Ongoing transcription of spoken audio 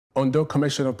Ondo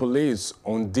Commissioner of Police,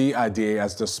 Undie Adie,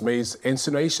 has dismissed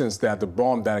insinuations that the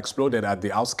bomb that exploded at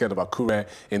the outskirt of Akure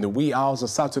in the wee hours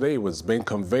of Saturday was being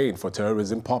conveyed for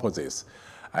terrorism purposes.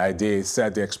 Adie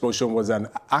said the explosion was an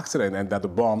accident and that the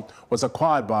bomb was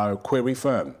acquired by a Quarry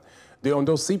firm. The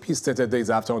Ondo CP stated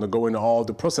days after undergoing all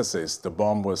the processes, the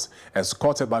bomb was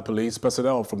escorted by police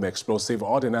personnel from the Explosive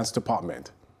Ordnance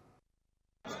Department.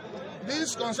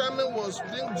 This consignment was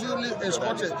being duly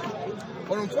escorted,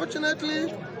 but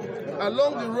unfortunately,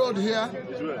 along the road here,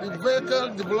 the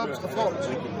vehicle developed a fault.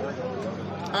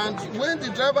 And when the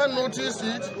driver noticed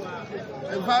it,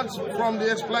 in fact, from the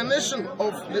explanation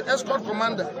of the escort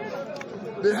commander,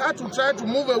 they had to try to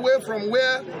move away from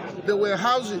where there were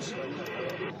houses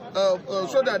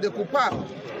so that they could park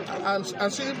and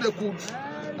see if they could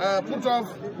put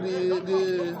off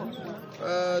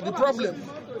the problem.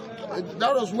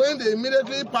 That was when they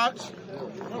immediately parked,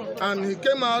 and he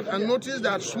came out and noticed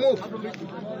that smoke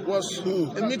was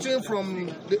emitting from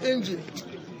the engine.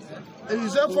 In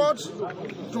his effort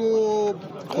to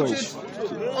put it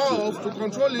off, to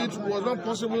control it, was not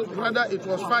possible, rather it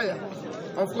was fire.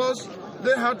 Of course,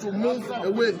 they had to move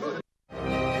away.